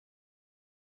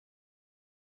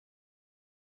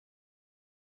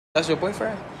That's your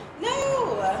boyfriend?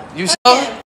 No. You saw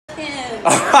him? Him.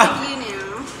 You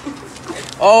now.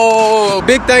 Oh,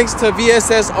 big thanks to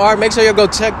VSSR. Make sure you go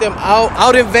check them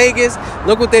out in Vegas.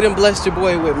 Look what they done blessed your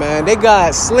boy with, man. They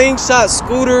got slingshot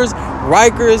scooters,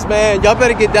 Rikers, man. Y'all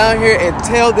better get down here and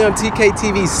tell them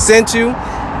Tktv sent you.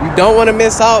 You don't want to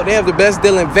miss out. They have the best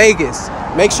deal in Vegas.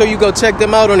 Make sure you go check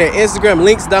them out on their Instagram.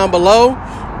 Links down below.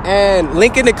 And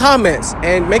link in the comments.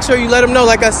 And make sure you let them know,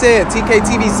 like I said,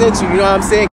 Tktv sent you. You know what I'm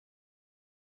saying?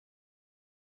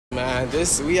 Man,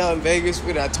 we out in Vegas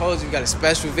with it. I told you we got a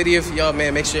special video for y'all,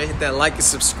 man. Make sure you hit that like and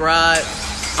subscribe.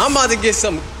 I'm about to get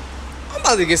some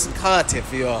content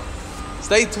for y'all.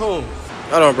 Stay tuned.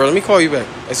 Hold on, bro. Let me call you back.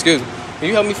 Excuse me. Can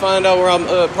you help me find out where I'm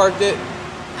parked at?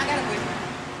 I got a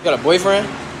boyfriend. You got a boyfriend?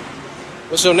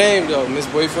 What's your name though, Miss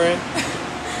Boyfriend?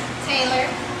 Taylor.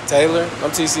 Taylor.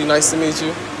 I'm TC. Nice to meet you. Nice to meet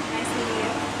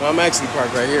you. Well, I'm actually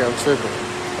parked right here. I'm tripping.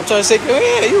 I'm trying to shake your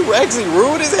hand. You actually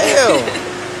rude as hell.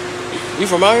 You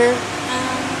from out here?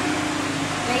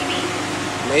 Maybe.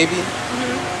 Maybe?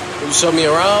 Mm-hmm. Will you show me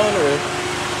around or?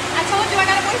 I told you I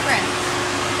got a boyfriend.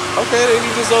 Okay, then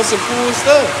you just on some cool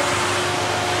stuff.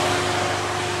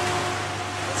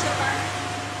 What's your car?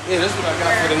 Yeah, this is what I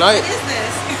got for the night. What is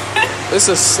this? It's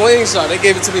a slingshot. They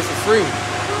gave it to me for free. Oh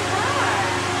God.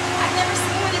 I've never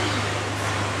seen one of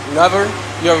these. Never?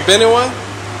 You ever been in one?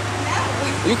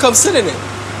 No. You come sit in it.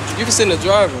 You can sit in the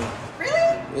driver.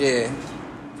 Really? Yeah.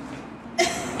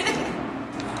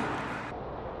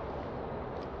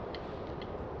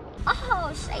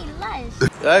 Oh, say less.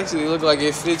 It actually looked like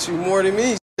it fit you more than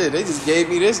me. Shit, they just gave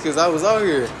me this because I was out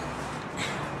here.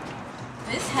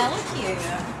 This hella cute.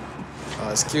 Oh,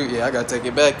 it's cute. Yeah, I gotta take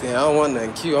it back then. I don't want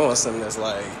nothing cute. I want something that's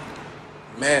like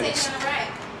managed. Take you on a ride.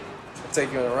 I'll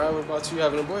take you on a ride. What about you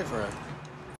having a boyfriend?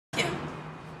 Kim.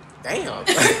 Damn.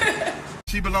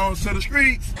 She belongs to the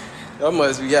streets. Y'all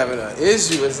must be having an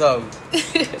issue or something.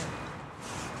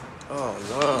 Oh,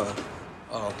 no.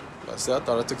 Oh, I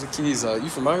thought I took the keys out. You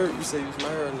from out here? You say you from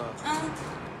out here or not?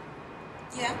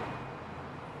 Yeah.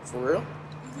 For real?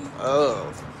 Mm-hmm.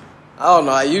 Oh. I don't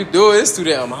know how you do it. It's too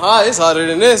damn hot. It's hotter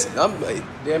than this. I'm like,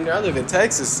 damn near, I live in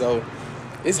Texas, so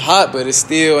it's hot, but it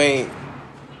still ain't.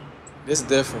 It's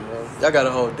different, bro. Y'all got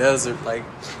a whole desert. Like,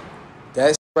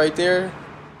 that right there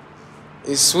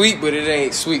is sweet, but it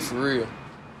ain't sweet for real.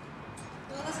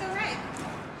 Well, let's go right.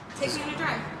 Take me on a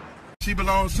drive. She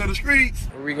belongs to the streets.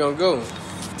 Where we gonna go? I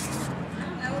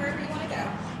don't know, wherever you want to go.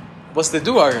 What's the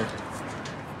do out here?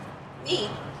 Me.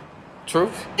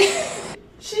 Truth?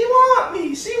 She want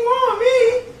me. She want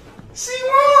me. She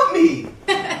want me.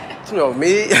 You know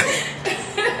me.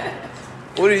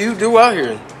 What do you do out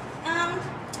here?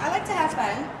 I like to have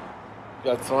fun.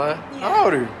 You got fun? Yeah. How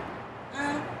old are you?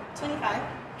 25.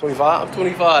 25? I'm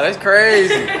 25. That's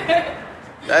crazy.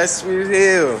 That's sweet as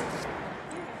hell.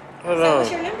 Hold So on.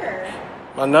 what's your number?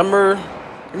 My number?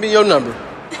 Give me your number.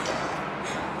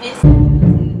 It's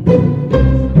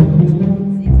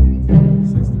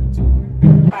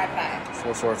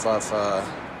 4455.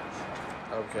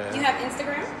 Okay. You have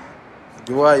Instagram?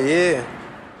 Do I? Yeah.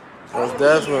 Most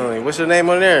definitely. What's your name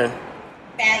on there?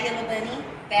 Bad Yellow Bunny.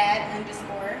 Bad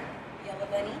underscore Yellow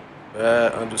Bunny.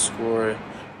 Bad underscore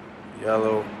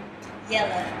yellow.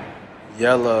 Yellow.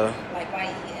 Yellow. Like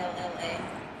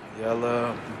Y-E-L-L-A.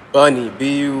 Yellow. Bunny.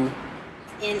 B-U.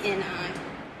 N-N-I.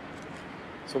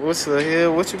 So what's the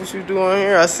hell? What you doing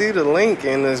here? I see the link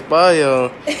in this bio.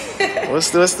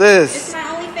 What's It's this? my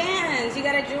OnlyFans. You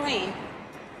gotta join.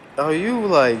 Oh, you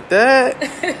like that?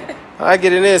 How I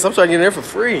get in this? I'm trying to get in there for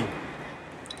free.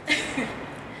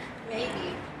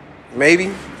 Maybe.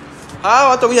 Maybe.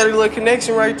 How? I thought we had a little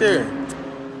connection right there.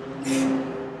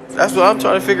 That's what I'm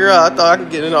trying to figure out. I thought I could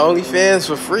get in the OnlyFans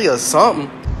for free or something.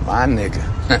 My nigga.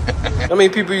 How many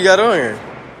people you got on here?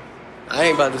 I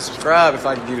ain't about to subscribe if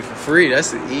I can get it for free.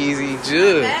 That's an easy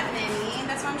judge. That many.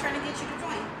 That's why I'm trying to get you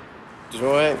to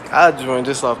join. Join? I join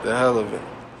just off the hell of it.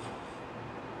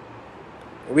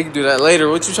 We can do that later.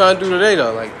 What you trying to do today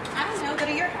though? Like, I don't know. Go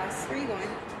to your house. Where are you going?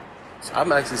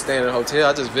 I'm actually staying at a hotel.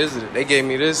 I just visited. They gave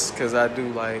me this because I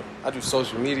do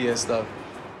social media and stuff.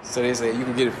 So they say you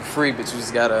can get it for free, but you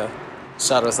just gotta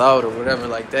shout us out or whatever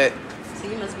like that. So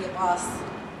you must be a boss.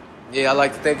 Yeah, I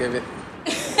like to think of it.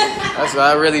 That's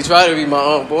why I really try to be my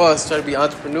own boss, try to be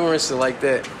entrepreneur and shit like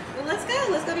that. Well, let's go.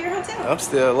 Let's go to your hotel. I'm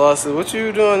still lost. What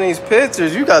you doing in these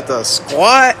pictures? You got the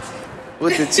squat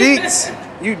with the cheeks.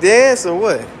 You dance or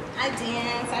what? I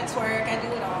dance. I twerk. I do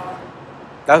it all.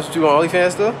 That's what you on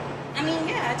OnlyFans still? I mean,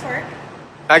 yeah, I twerk.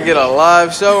 I get a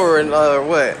live show or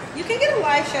what? You can get a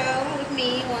live show with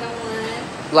me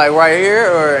one-on-one. Like right here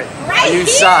or Right are you here?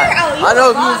 shy? Oh, you I know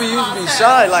a boss you usually be boss.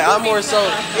 shy. Like I'm You more think so, you're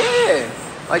a boss.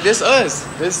 yeah. Like this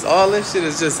us. All this shit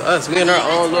is just us. We in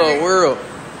our own little world.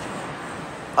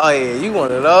 Oh yeah, you one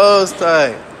of those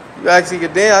type. You actually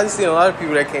can dance. I just seen a lot of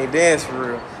people that can't dance for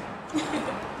real.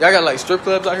 Y'all got like strip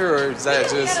clubs out here, or is that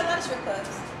just We got a lot of strip clubs.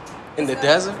 in the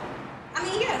desert? I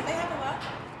mean, yeah, they have a lot.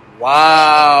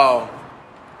 Wow.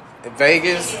 In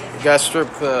Vegas, you got strip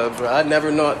clubs, bro. I never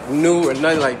knew or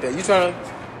nothing like that. You trying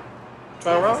to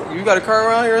run? You got a car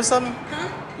around here or something? Huh?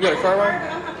 You got a car around?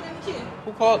 I'm hopping in with you.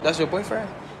 Who called? That's your boyfriend?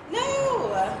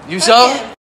 No. You sure?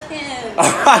 Him. You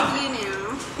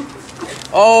now.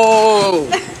 Oh,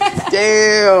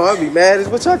 damn. I'd be mad.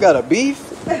 What y'all got, a beef?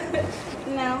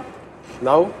 No.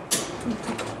 No?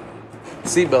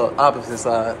 Seatbelt, opposite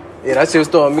side. Yeah, that shit was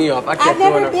throwing me off. I kept I've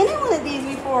never doing been in one of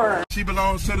these before. She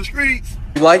belongs to the streets.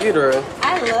 You like it, or?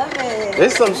 I love it.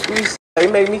 There's some streets. They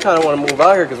make me kind of want to move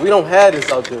out here because we don't have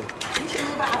this out there. You should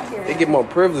move out here. They get more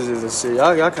privileges and shit.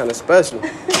 Y'all kind of special.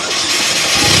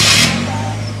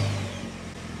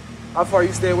 How far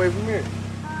you stay away from here?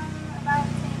 About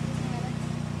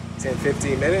 10 10,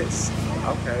 15 minutes?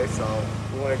 Okay, so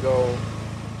we want to go.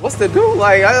 What's the do?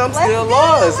 Like, I'm still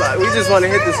lost. Like, we just want to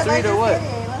hit the street or what?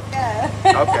 Let's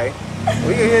go. Okay.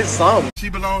 We can hit something. She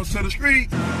belongs to the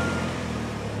streets.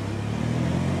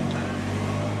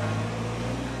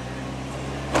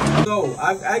 So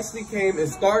I've actually came and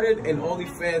started an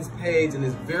OnlyFans page, and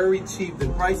it's very cheap. The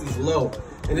price is low,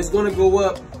 and it's gonna go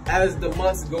up as the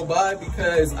months go by,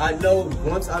 because I know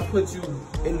once I put you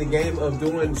in the game of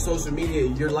doing social media,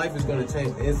 your life is gonna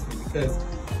change instantly. Because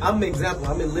I'm an example.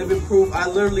 I'm in living proof. I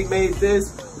literally made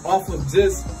this off of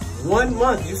just 1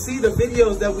 month. You see the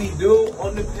videos that we do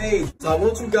on the page. So I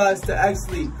want you guys to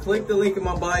actually click the link in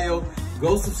my bio,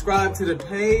 go subscribe to the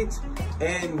page,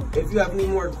 and if you have any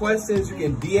more questions, you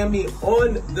can DM me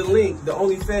on the link, the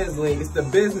OnlyFans link. It's the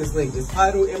business link. It's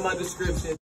titled in my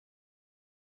description.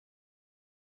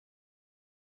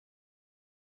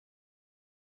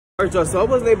 Alright, y'all, so I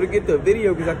wasn't able to get the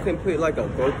video because I couldn't put like a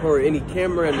GoPro or any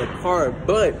camera in the car,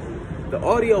 but the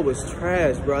audio was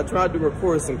trash, bro. I tried to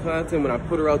record some content when I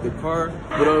put her out the car,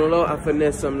 but on the low, I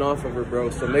finessed something off of her, bro.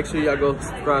 So make sure y'all go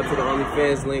subscribe to the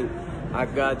OnlyFans link. I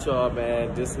got y'all,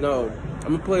 man. Just know,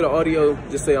 I'm gonna play the audio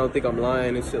just so y'all don't think I'm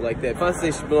lying and shit like that. If I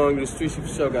say she belongs to the streets, she for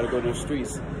sure gotta go to the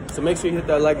streets. So make sure you hit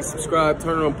that like and subscribe,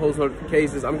 turn on post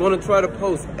notifications. I'm gonna try to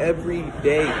post every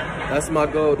day. That's my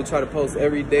goal, to try to post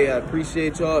every day. I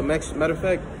appreciate y'all. Matter of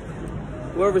fact,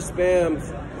 whoever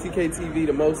spams Tktv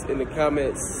the most in the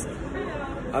comments,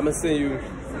 I'm gonna send you.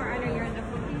 Sorry, I know you're in the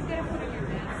phone. You gotta put on your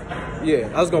mask. Yeah,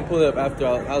 I was gonna pull it up after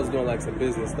I was doing like some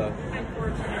business stuff.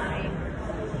 Unfortunately.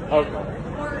 Okay.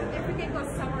 Or if we can go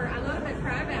somewhere a little bit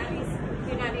private, at least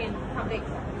you're not in public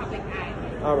eye.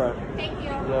 All right. Thank you.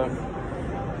 Yeah.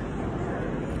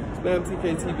 Spam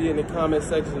Tktv in the comment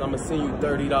section. I'm gonna send you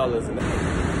 $30.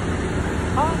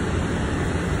 Huh?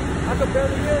 I could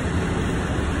barely hear.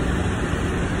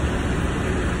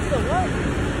 So what?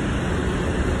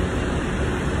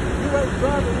 You ain't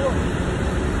driving what?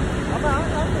 I'm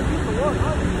gonna do some work.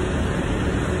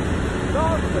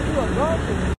 Dog, because you a dog.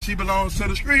 She belongs to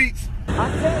the streets. I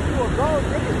said you a dog,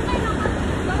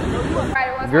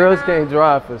 Right, girls can't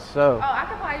drive for sure. Oh, I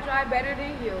could probably drive better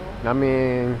than you. I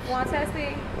mean, Want to test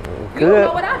it? good. You don't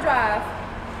know what I drive.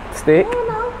 Stick. I don't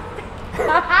know.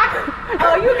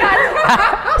 Oh, you got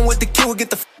it. With the kid, we'll get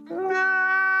the.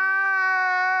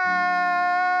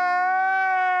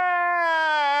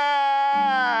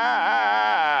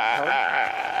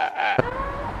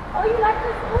 Oh, you like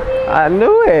this booty? I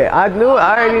knew it. I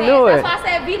already knew it. That's why I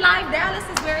said V Live Dallas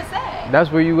is where it's at.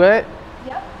 That's where you at?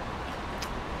 Yep.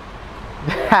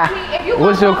 If you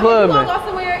What's your club, If you man? want to go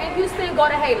somewhere in Houston, go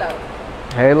to Halo.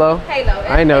 Halo? Halo.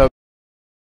 I ain't never